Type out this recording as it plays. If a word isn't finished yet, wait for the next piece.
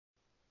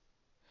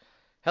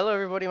Hello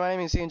everybody, my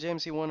name is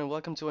CNJMC1 and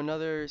welcome to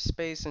another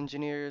Space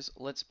Engineers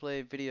Let's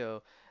Play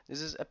video. This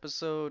is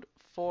episode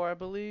 4, I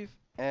believe,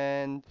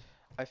 and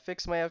I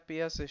fixed my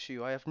FPS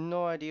issue. I have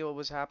no idea what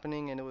was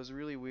happening and it was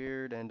really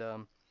weird and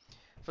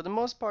for the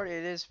most part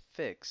it is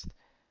fixed.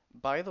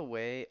 By the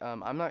way,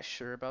 I'm not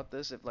sure about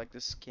this if like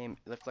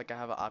I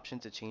have an option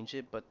to change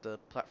it, but the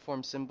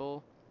platform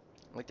symbol,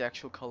 like the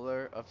actual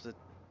color of the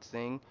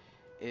thing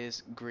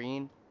is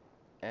green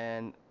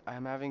and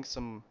I'm having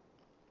some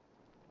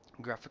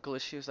graphical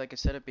issues. Like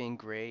instead of being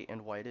gray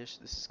and whitish,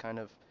 this is kind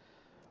of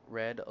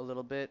red a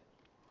little bit.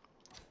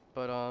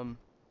 But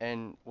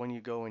and when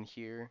you go in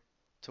here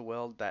to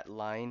weld that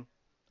line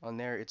on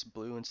there, it's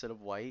blue instead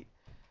of white.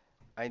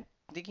 I'm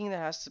thinking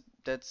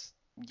that's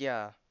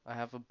yeah, I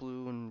have a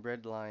blue and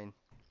red line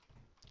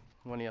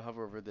when you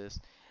hover over this.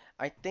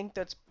 I think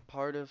that's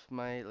part of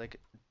my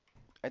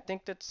I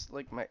think that's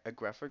like my a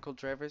graphical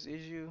drivers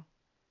issue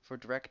for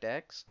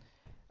DirectX.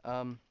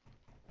 Um,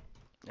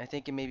 I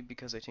think it may be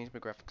because I changed my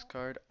graphics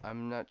card.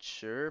 I'm not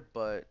sure,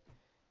 but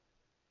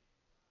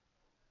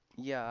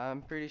yeah,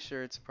 I'm pretty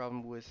sure it's a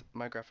problem with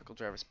my graphical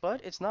drivers,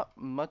 but it's not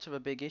much of a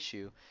big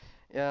issue.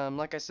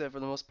 Like I said, for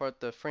the most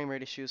part, the frame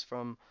rate issues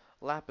from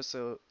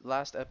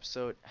last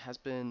episode has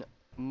been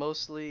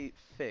mostly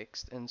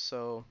fixed, and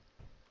so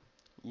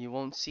you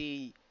won't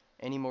see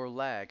any more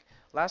lag.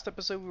 Last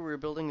episode, we were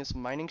building this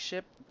mining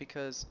ship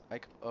because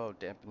oh,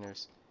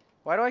 dampeners.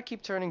 Why do I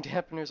keep turning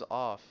dampeners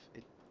off?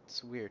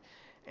 It's weird.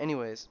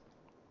 Anyways,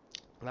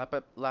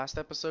 last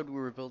episode we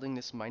were building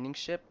this mining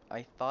ship.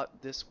 I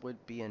thought this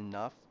would be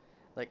enough.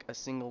 Like a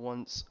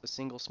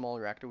single small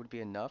reactor would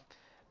be enough.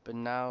 But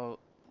now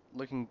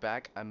looking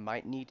back, I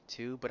might need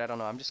two, but I don't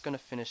know. I'm just gonna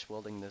finish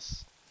welding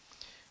this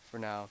for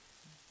now.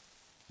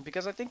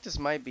 Because I think this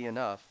might be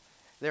enough.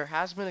 There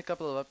has been a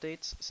couple of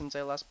updates since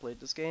I last played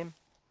this game,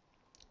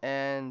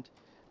 and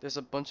there's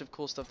a bunch of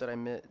cool stuff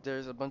that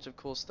there's a bunch of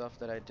cool stuff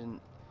that I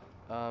didn't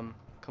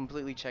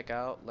completely check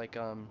out, like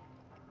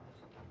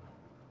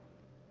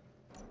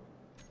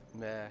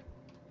meh,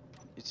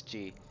 it's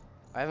G.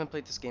 I haven't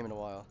played this game in a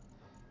while.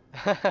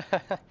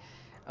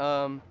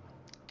 Um,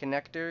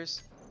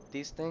 Connectors,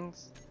 these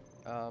things.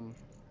 Um,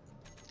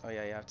 oh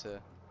yeah, you have to.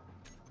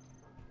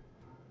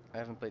 I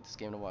haven't played this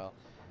game in a while.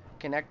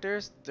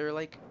 Connectors,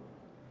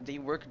 they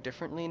work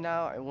differently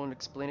now. I won't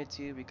explain it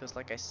to you because,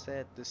 like I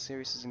said, this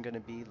series isn't gonna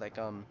be like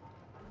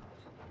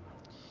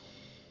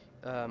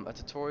a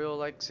tutorial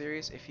like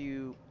series. If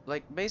you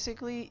like,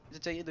 basically, to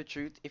tell you the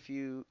truth, if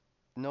you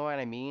know what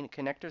I mean,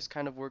 connectors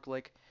kind of work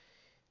like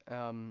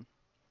um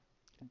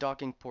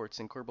docking ports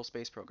in Kerbal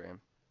Space Program.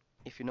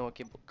 If you know what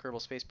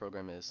Kerbal Space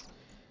Program is.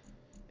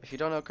 If you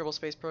don't know Kerbal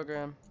Space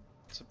Program,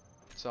 it's, a,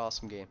 it's an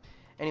awesome game.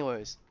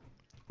 Anyways,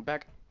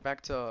 back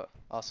to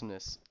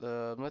awesomeness.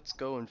 Let's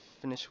go and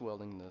finish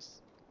welding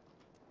this.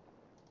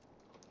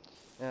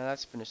 Yeah,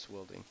 that's finished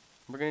welding.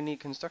 We're gonna need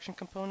construction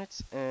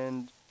components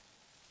and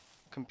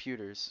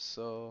computers.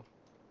 So,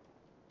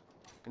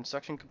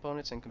 construction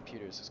components and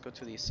computers. Let's go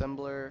to the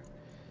assembler.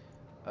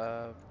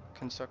 Uh,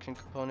 Construction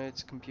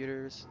components,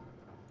 computers,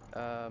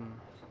 um,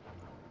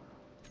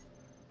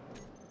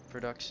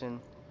 production.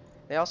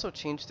 They also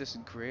changed this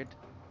grid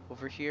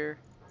over here,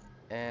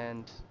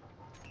 and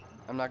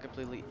I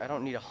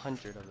don't need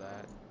 100 of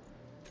that.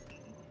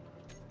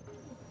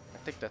 I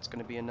think that's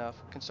gonna be enough.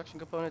 Construction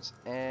components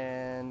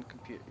and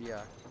compute.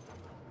 Yeah,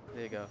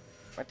 there you go.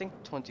 I think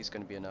 20 is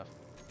gonna be enough.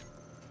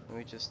 Let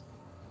me just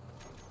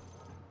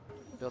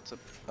build up.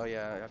 Oh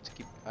yeah,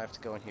 I have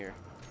to go in here.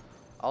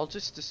 I'll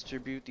just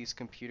distribute these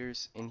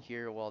computers in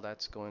here while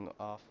that's going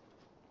off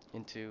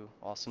into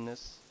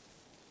awesomeness.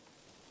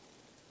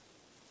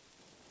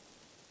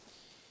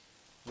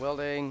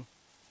 Welding,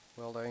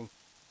 welding,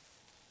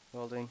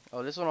 welding.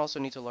 Oh, this one also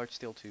needs a large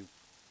steel tube.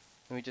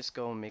 Let me just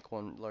go and make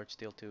one large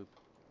steel tube.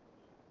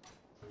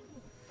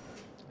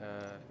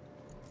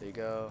 There you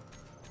go.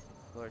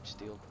 Large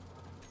steel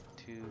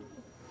tube.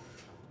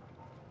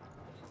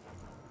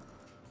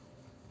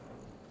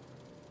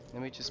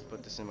 Let me just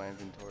put this in my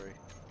inventory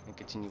and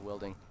continue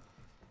welding.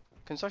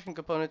 Construction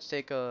components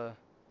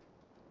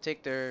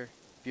take their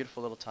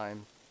beautiful little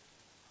time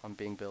on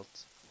being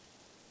built.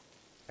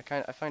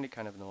 I find it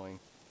kind of annoying.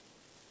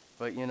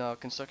 But you know,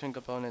 construction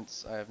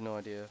components, I have no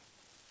idea.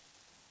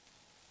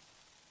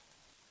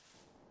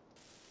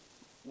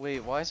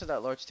 Wait, why is it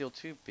that large steel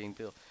tube being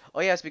built?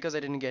 Oh yeah, it's because I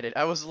didn't get it.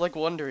 I was like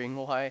wondering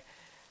why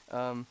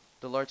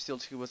the large steel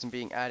tube wasn't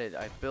being added.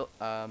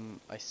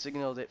 I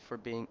signaled it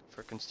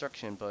for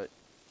construction, but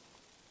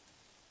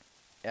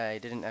I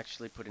didn't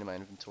actually put it in my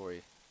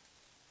inventory.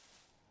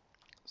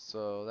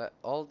 So that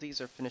all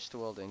these are finished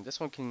welding. This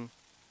one can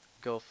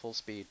go full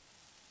speed,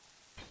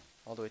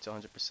 all the way to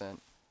 100%.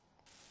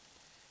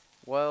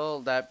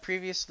 Well, that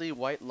previously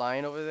white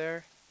line over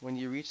there, when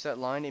you reach that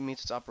line, it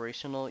means it's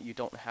operational. You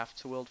don't have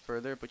to weld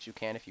further, but you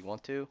can if you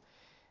want to.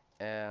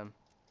 Um,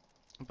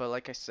 but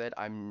like I said,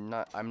 I'm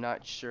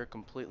not sure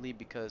completely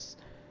because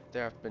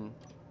there have been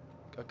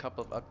a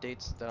couple of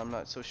updates that I'm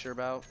not so sure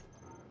about.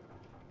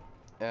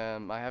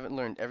 I haven't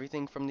learned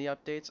everything from the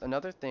updates.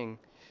 Another thing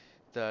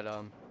that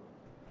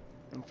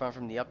and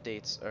from the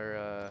updates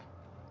are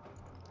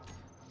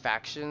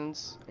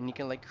factions, and you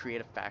can like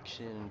create a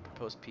faction,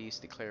 propose peace,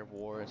 declare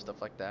war, and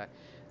stuff like that.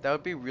 That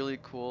would be really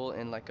cool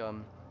in like a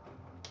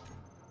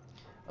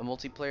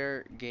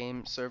multiplayer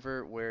game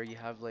server where you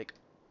have like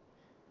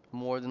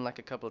more than like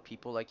a couple of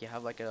people, like you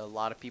have like a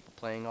lot of people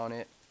playing on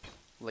it,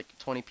 like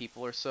 20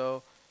 people or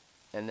so,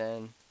 and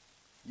then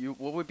you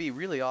what would be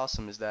really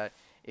awesome is that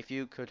if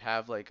you could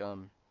have like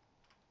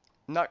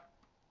not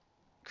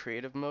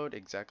creative mode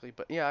exactly,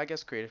 but yeah, I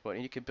guess creative mode,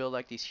 and you could build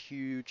like these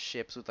huge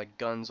ships with like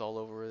guns all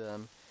over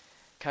them,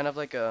 kind of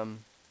like a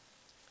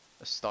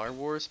Star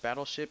Wars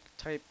battleship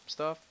type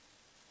stuff.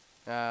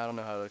 I don't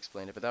know how to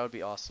explain it, but that would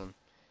be awesome.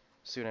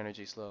 Suit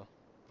energy slow.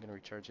 I'm gonna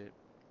recharge it.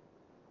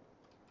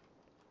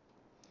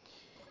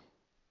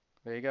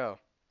 There you go.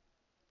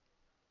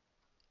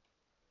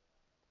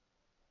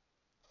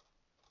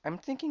 I'm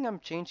thinking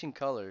I'm changing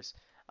colors.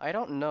 I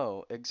don't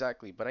know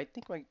exactly, but I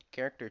think my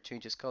character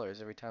changes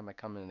colors every time I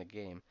come in the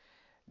game.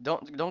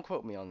 Don't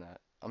quote me on that.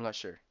 I'm not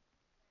sure.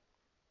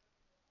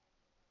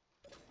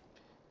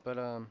 But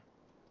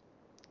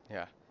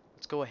yeah.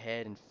 Let's go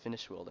ahead and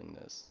finish welding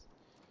this.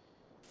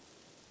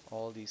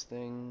 All these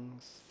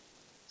things.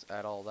 Let's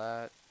add all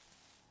that.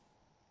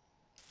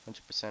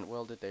 100%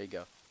 welded. There you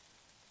go.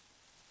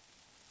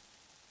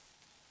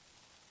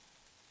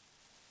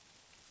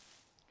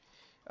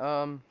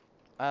 Um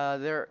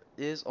there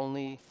is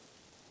only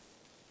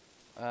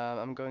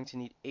I'm going to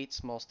need 8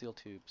 small steel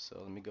tubes, so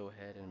let me go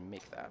ahead and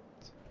make that.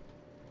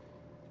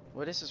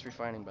 What is this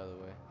refining, by the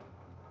way?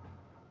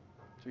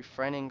 It's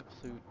refining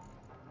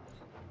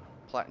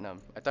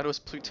platinum. I thought it was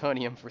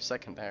plutonium for a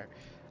second there.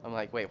 I'm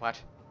like, wait, what?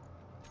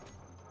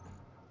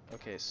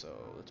 Okay, so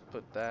let's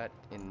put that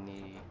in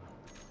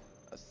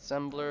the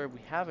assembler.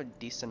 We have a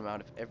decent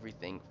amount of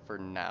everything for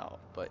now,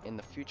 but in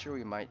the future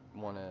we might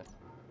want to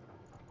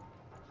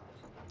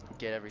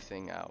get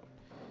everything out.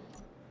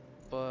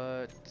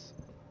 But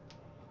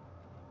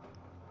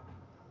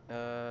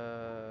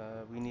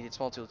we needed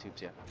small steel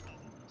tubes, yeah.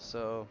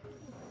 So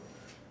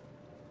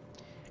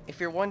if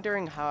you're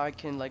wondering how I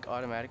can like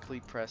automatically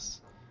press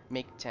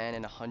make 10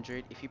 and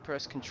 100, if you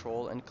press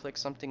control and click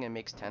something, it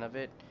makes 10 of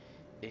it.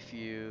 If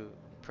you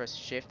press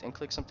shift and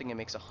click something, it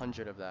makes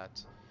 100 of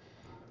that.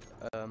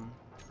 Um,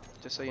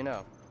 just so you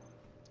know.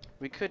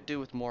 We could do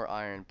with more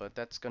iron, but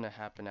that's gonna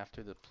happen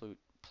after the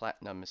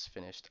platinum is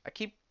finished. I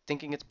keep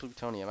thinking it's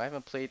plutonium. I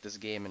haven't played this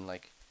game in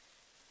like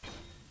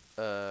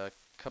a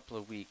couple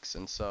of weeks,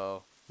 and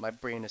so my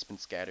brain has been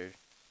scattered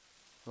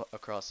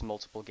across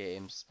multiple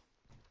games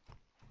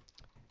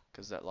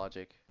because that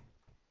logic.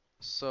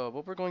 So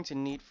what we're going to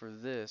need for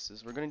this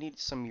is we're going to need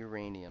some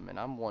uranium, and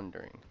I'm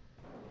wondering,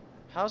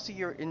 how's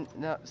the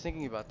not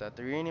thinking about that,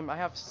 the uranium, I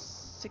have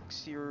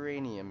 6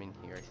 uranium in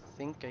here. I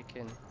think I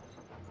can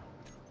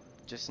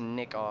just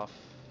nick off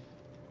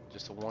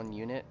just 1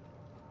 unit.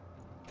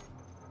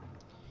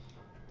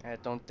 I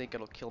don't think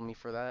it'll kill me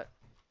for that.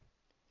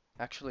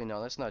 Actually, no,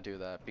 let's not do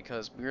that,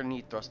 because we're gonna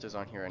need thrusters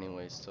on here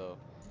anyways, so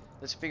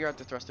let's figure out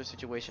the thruster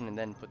situation and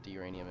then put the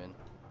uranium in.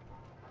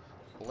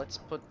 Let's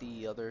put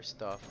the other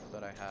stuff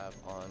that I have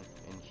on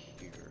in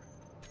here,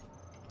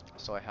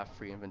 so I have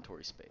free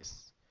inventory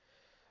space.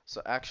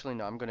 So actually,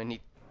 no, I'm gonna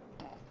need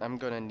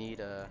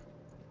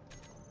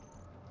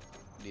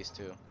these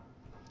two.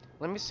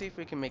 Let me see if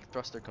we can make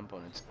thruster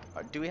components.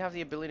 Do we have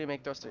the ability to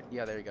make thruster?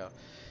 Yeah, there you go.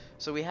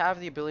 So we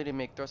have the ability to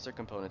make thruster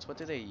components. What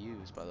do they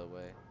use, by the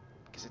way?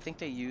 Because I think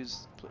they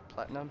use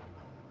platinum.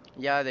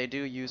 Yeah, they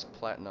do use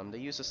platinum. They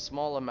use a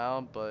small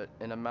amount, but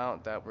an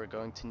amount that we're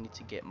going to need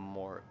to get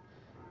more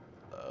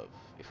of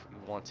if we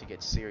want to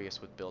get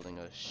serious with building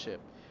a ship.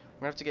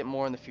 We're gonna have to get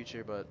more in the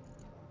future, but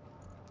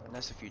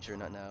that's the future,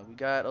 not now. We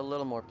got a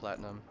little more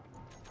platinum.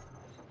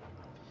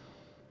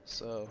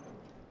 So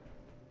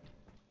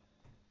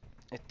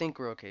I think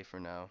we're okay for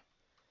now.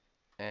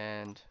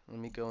 And let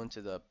me go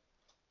into the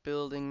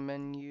building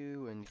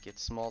menu and get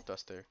small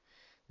thruster.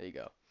 There you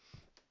go.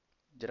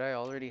 Did I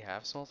already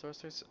have small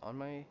thrusters on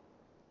my...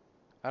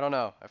 I don't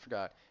know. I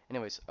forgot.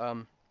 Anyways,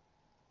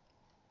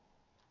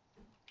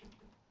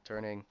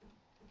 turning.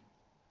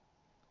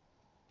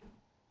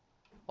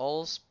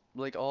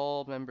 Like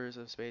all members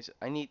of space,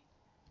 I need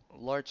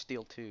large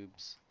steel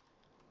tubes.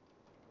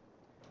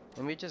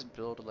 Let me just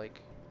build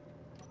like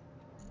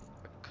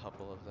a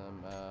couple of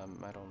them.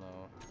 I don't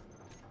know.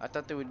 I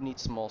thought they would need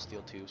small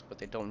steel tubes, but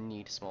they don't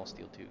need small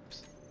steel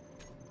tubes.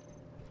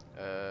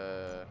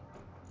 Uh,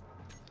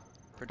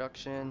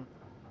 production.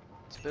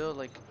 Let's build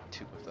like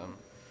 2 of them.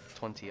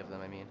 20 of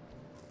them, I mean.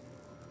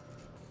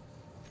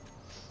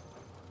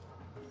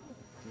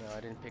 No,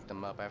 I didn't pick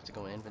them up. I have to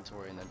go in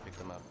inventory and then pick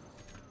them up.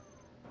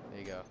 There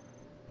you go.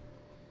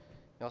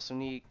 You also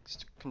need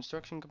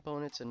construction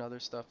components and other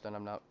stuff that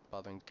I'm not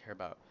bothering to care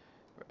about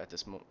at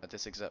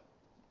this exact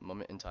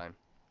moment in time.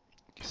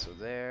 Okay, so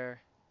there,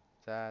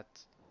 that,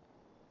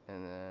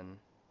 and then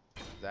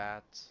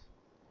that.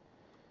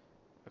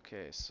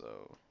 Okay,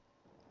 so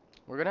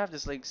we're gonna have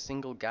this like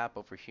single gap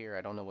over here.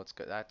 I don't know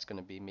that's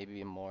gonna be.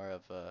 Maybe more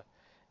of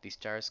these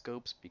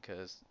gyroscopes,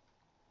 because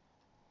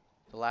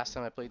the last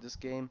time I played this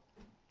game,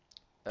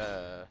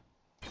 uh,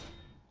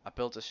 I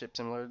built a ship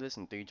similar to this,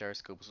 and 3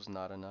 gyroscopes was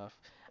not enough.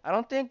 I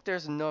don't think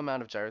there's no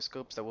amount of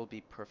gyroscopes that will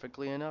be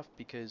perfectly enough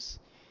because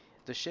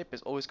the ship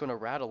is always going to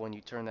rattle when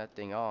you turn that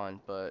thing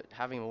on, but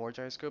having more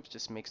gyroscopes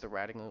just makes the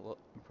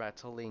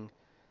rattling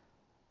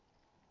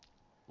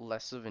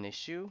less of an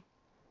issue.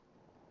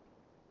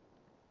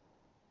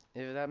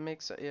 If that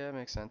makes yeah, it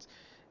makes sense.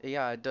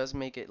 Yeah, it does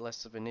make it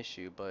less of an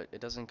issue, but it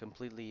doesn't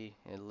completely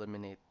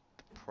eliminate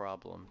the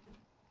problem.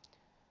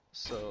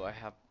 So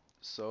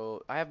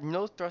I have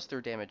no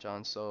thruster damage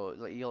on, so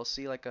like, you'll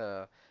see like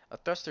a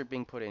thruster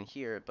being put in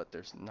here, but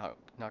there's not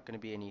going to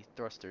be any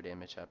thruster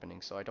damage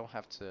happening, so I don't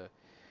have to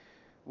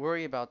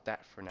worry about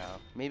that for now.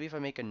 Maybe if I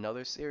make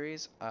another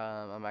series,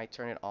 I might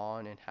turn it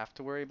on and have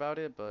to worry about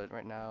it, but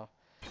right now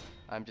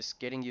I'm just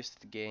getting used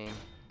to the game,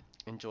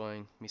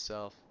 enjoying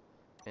myself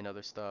and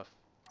other stuff.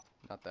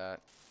 Not that.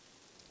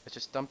 Let's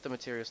just dump the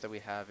materials that we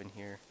have in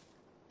here.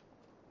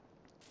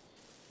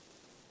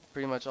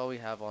 Pretty much all we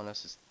have on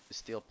us is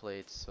steel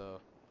plates, so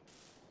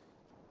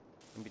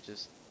let me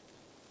just...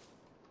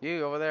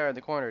 You over there in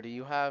the corner, do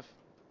you have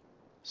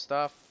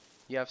stuff?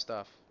 You have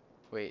stuff.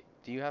 Wait,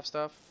 do you have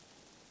stuff?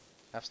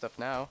 I have stuff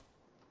now.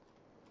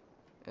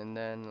 And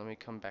then let me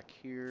come back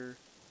here.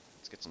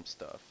 Let's get some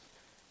stuff.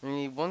 We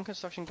need one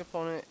construction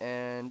component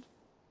and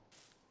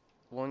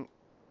one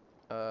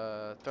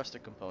thruster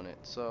component.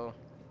 So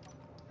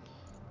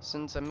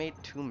since I made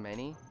too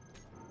many,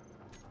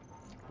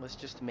 let's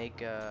just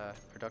make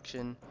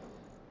production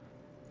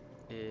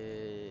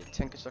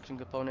 10 construction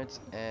components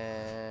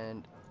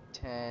and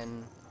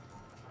 10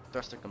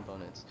 thruster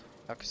components.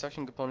 Now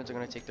construction components are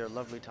going to take their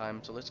lovely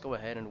time, so let's go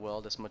ahead and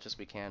weld as much as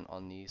we can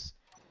on these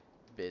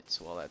bits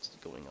while that's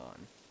going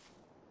on.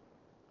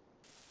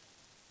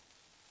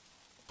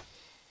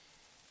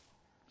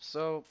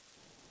 So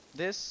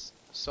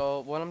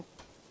what I'm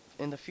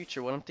in the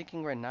future, what I'm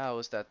thinking right now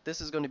is that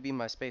this is going to be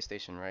my space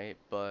station, right?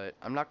 But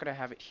I'm not going to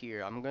have it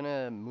here. I'm going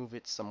to move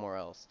it somewhere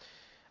else.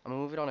 I'm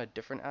going to move it on a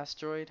different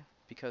asteroid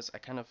because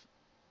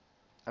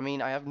I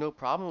mean, I have no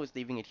problem with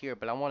leaving it here,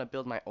 but I want to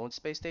build my own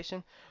space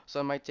station. So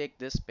I might take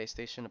this space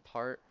station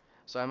apart.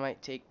 So I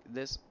might take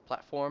this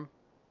platform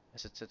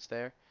as it sits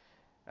there,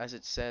 as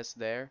it says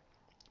there,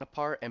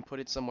 apart and put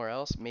it somewhere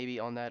else, maybe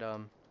on that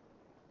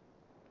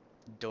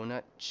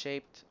donut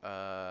shaped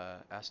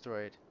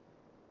asteroid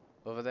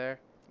over there,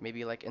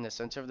 maybe like in the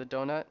center of the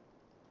donut,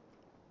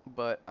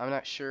 but I'm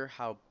not sure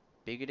how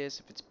big it is,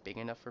 if it's big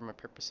enough for my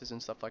purposes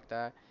and stuff like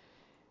that.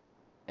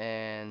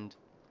 And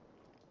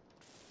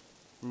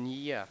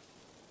yeah,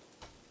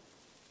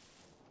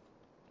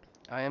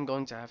 I am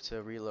going to have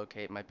to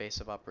relocate my base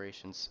of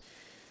operations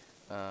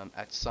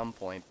at some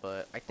point,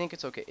 but I think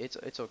it's okay.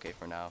 It's okay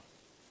for now.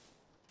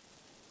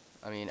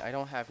 I mean, I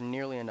don't have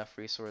nearly enough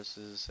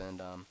resources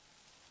and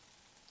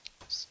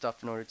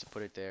stuff in order to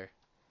put it there.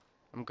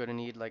 I'm gonna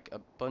need like a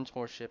bunch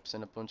more ships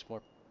and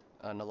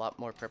a lot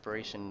more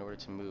preparation in order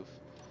to move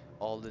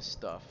all this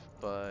stuff.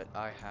 But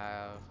I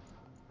have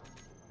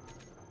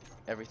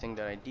everything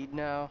that I need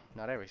now.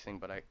 Not everything,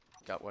 but I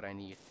got what I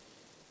need.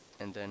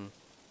 And then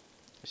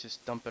let's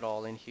just dump it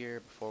all in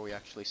here before we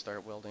actually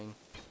start welding.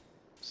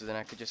 So then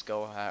I could just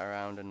go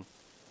around and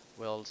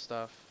weld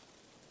stuff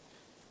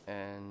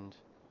and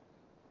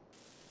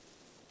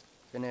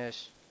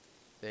finish.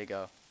 There you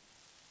go.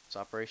 It's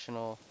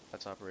operational.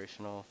 That's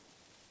operational.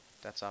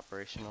 That's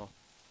operational.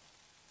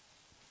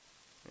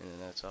 And then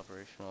that's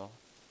operational.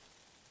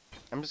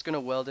 I'm just gonna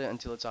weld it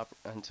until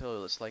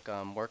it's like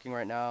working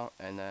right now,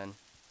 and then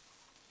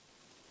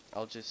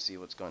I'll just see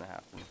what's gonna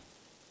happen.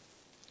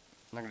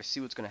 I'm not gonna see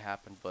what's gonna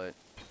happen, but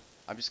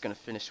I'm just gonna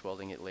finish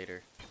welding it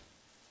later.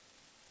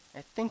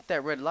 I think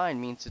that red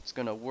line means it's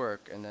gonna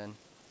work, and then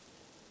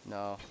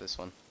no, this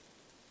one.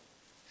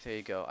 There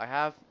you go. I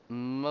have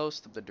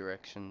most of the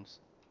directions.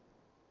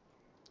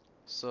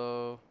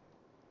 So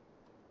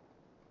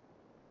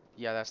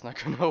yeah, that's not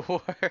gonna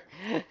work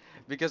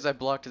because I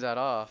blocked that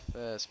off.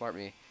 Smart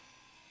me.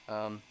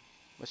 Um,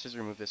 let's just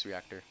remove this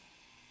reactor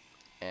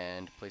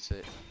and place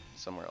it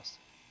somewhere else.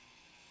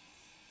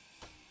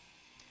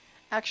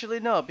 Actually,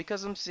 no,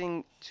 because I'm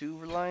seeing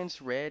two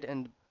lines, red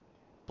and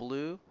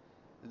blue,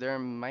 there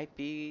might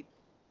be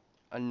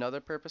another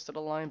purpose to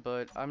the line,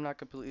 but I'm not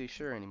completely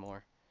sure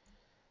anymore.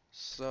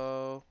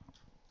 So,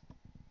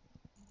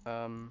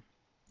 um,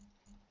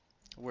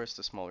 where's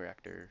the small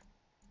reactor?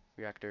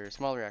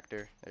 Small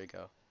reactor, there you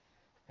go.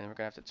 And we're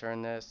gonna have to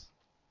turn this.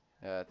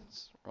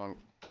 That's wrong,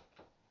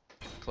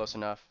 close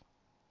enough.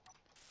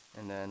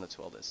 And then let's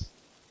weld this.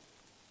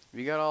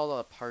 We got all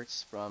the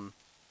parts from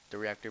the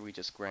reactor we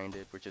just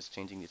grinded, we're just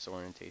changing its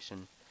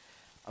orientation.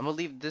 I'm gonna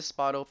leave this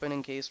spot open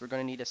in case we're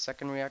gonna need a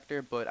second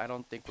reactor, but I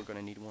don't think we're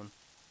gonna need one.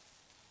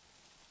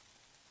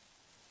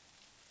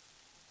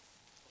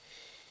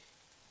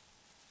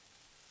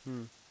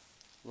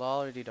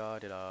 La di da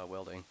di da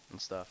welding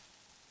and stuff.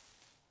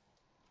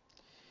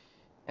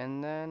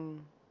 And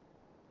then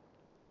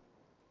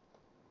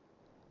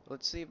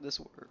let's see if this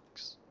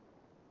works.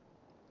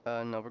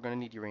 No, we're gonna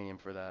need uranium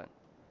for that.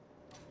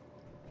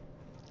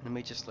 Let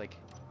me just like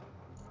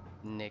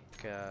nick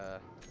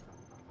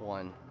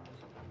 1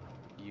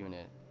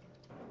 unit.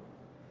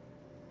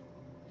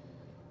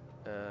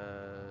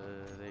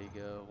 There you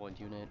go, 1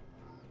 unit.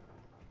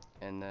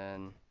 And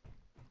then,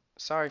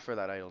 sorry for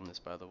that idleness,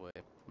 by the way.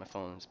 My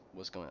phone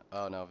was going,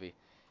 oh no, V.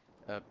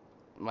 Uh,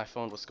 my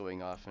phone was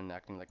going off and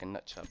acting like a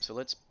nut chub. So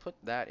let's put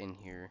that in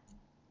here.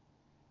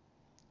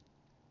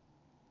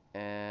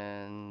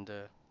 And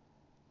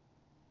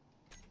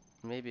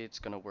maybe it's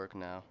gonna work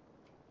now.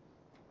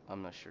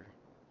 I'm not sure.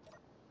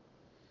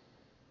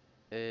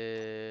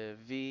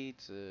 V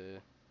to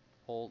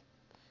hold.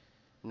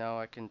 Now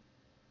I can,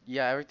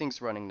 yeah,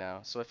 everything's running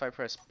now. So if I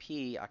press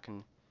P, I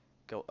can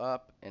go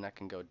up and I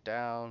can go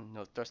down.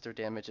 No thruster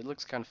damage. It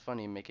looks kind of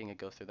funny making it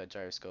go through that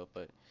gyroscope,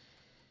 but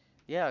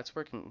yeah, it's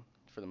working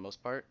for the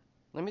most part.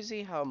 Let me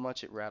see how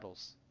much it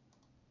rattles.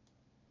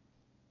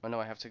 Oh no,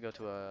 I have to go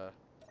to a,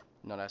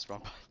 no, that's wrong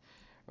button.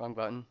 Wrong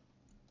button.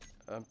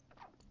 Um,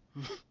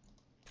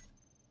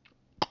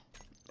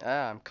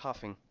 I'm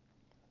coughing.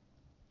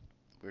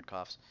 Weird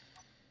coughs.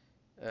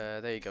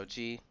 There you go,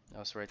 G. That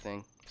was the right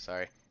thing.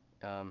 Sorry.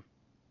 Um,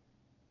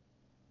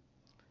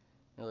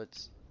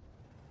 let's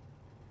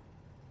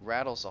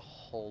rattles a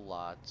whole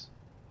lot.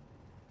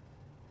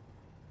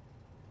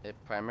 It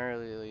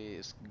primarily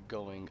is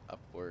going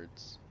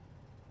upwards.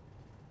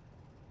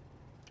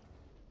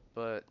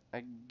 But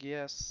I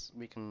guess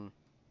we can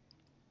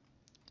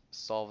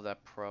solve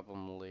that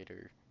problem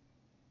later.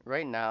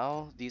 Right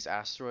now, these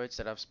asteroids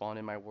that have spawned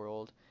in my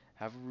world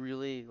have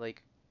really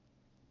like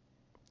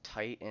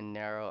tight and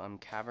narrow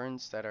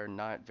caverns that are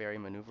not very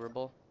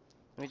maneuverable.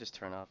 Let me just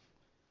turn off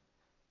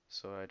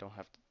so I don't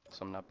have to,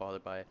 so I'm not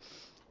bothered by it.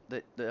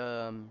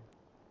 The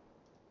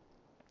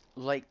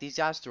like these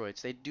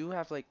asteroids, they do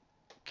have like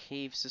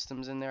cave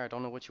systems in there. I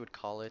don't know what you would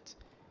call it.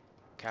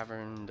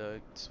 Cavern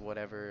ducts,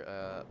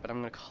 whatever, but I'm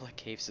gonna call it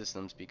cave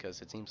systems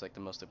because it seems like the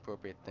most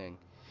appropriate thing.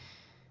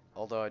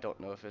 Although I don't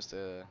know if it's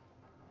the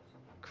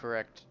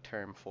correct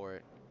term for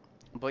it.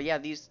 But yeah,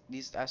 these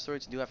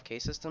asteroids do have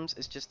cave systems.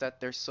 It's just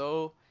that they're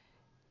so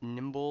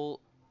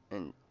nimble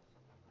and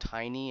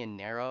tiny and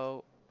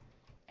narrow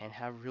and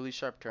have really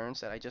sharp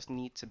turns that I just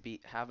need to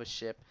have a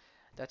ship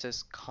that's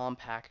as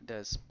compact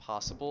as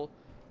possible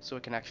so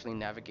it can actually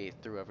navigate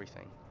through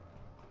everything.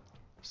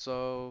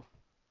 So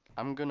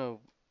I'm gonna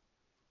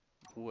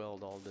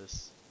weld all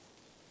this.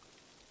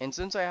 And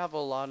since I have a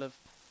lot of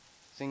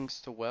things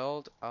to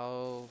weld,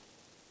 I'll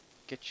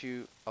catch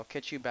you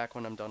back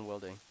when I'm done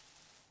welding.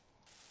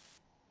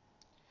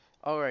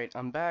 Alright,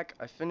 I'm back.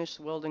 I finished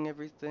welding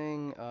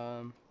everything.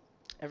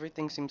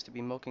 Everything seems to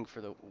be working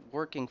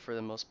for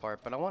the most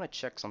part, but I want to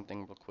check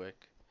something real quick.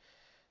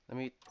 Let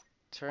me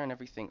turn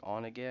everything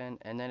on again,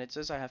 and then it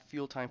says I have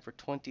fuel time for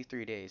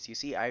 23 days. You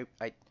see, I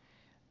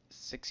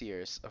 6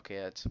 years. Okay,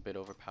 that's a bit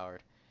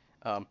overpowered.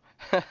 Um,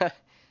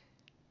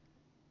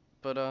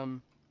 but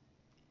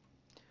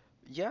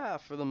yeah,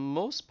 for the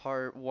most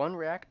part, one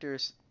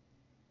reactor's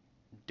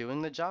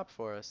doing the job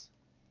for us.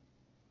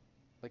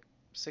 Like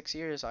 6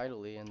 years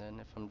idly, and then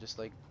if I'm just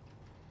like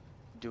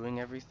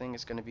doing everything,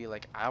 it's gonna be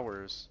like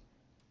hours,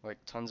 like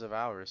tons of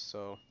hours.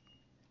 So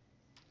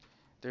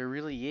there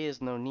really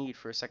is no need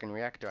for a second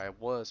reactor. I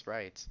was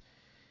right.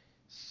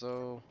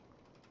 So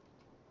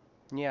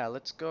yeah,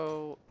 let's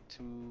go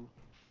to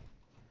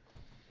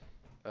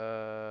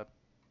uh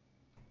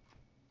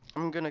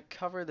I'm gonna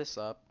cover this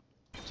up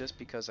just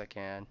because I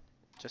can,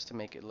 just to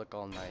make it look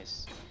all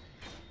nice.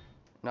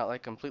 Not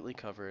like completely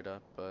cover it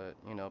up, but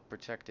you know,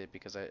 protect it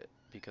because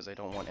I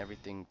don't want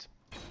everything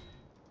to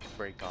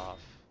break off.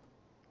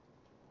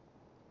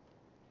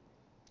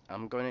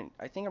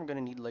 I think I'm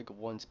gonna need like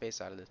one space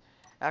out of this.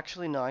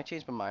 Actually, no, I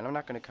changed my mind. I'm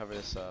not gonna cover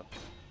this up.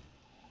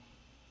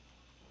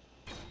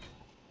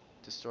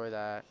 Destroy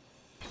that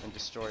and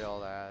destroy all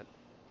that.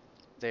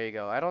 There you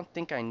go. I don't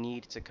think I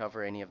need to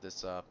cover any of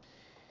this up.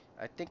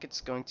 I think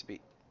it's going to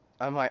be...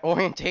 my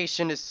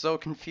orientation is so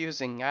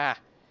confusing. Ah!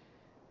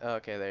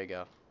 Okay, there you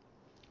go.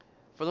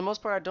 For the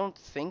most part, I don't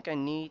think I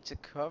need to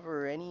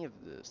cover any of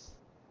this.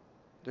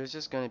 There's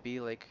just going to be,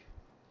 like,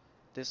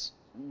 this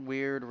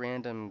weird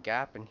random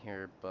gap in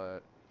here, but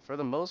for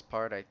the most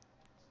part, I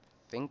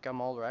think I'm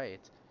alright.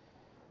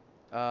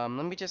 Let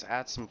me just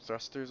add some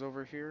thrusters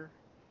over here,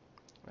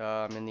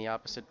 in the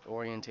opposite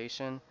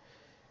orientation,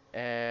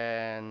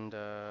 and,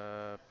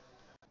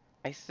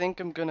 I think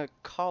I'm gonna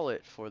call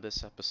it for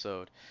this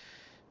episode.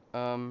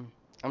 I'm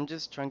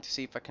just trying to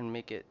see if I can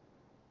make it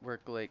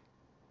work. Like,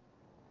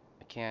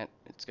 I can't,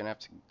 it's gonna have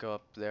to go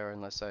up there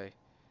unless I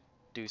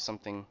do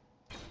something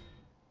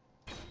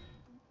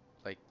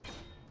like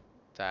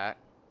that.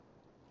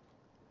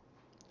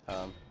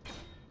 Um,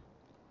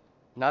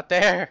 Not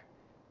there!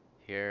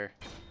 Here.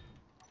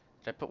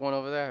 Did I put one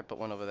over there? I put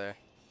one over there.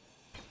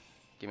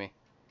 Gimme.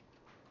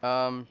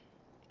 And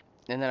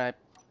then I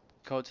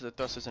go to the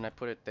thrusters and I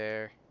put it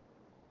there.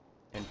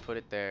 And put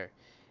it there.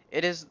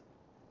 It is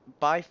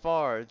by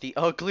far the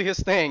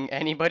ugliest thing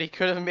anybody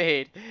could have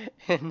made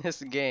in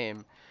this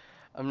game.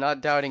 I'm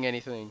not doubting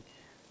anything.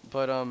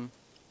 But, to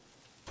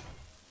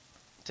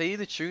tell you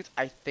the truth,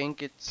 I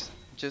think it's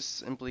just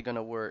simply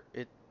gonna work.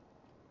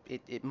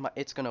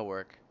 It's gonna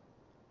work.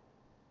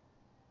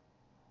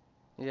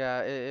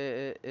 Yeah,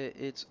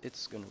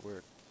 it's gonna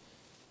work.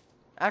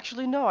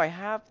 Actually, no, I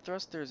have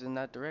thrusters in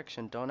that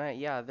direction, don't I?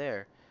 Yeah,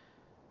 there.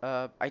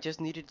 I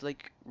just needed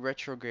like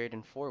retrograde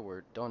and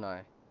forward, don't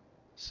I?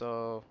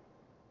 So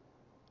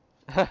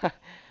I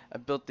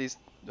built these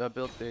I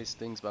built these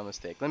things by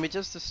mistake. Let me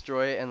just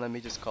destroy it and let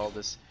me just call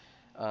this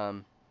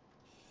um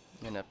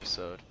an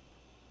episode.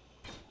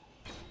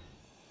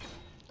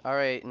 All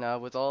right, now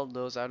with all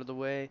those out of the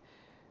way,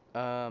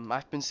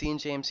 I've been seeing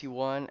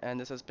JMC1 and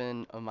this has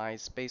been my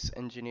Space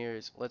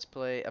Engineers Let's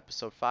Play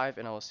episode 5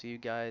 and I will see you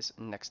guys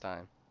next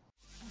time.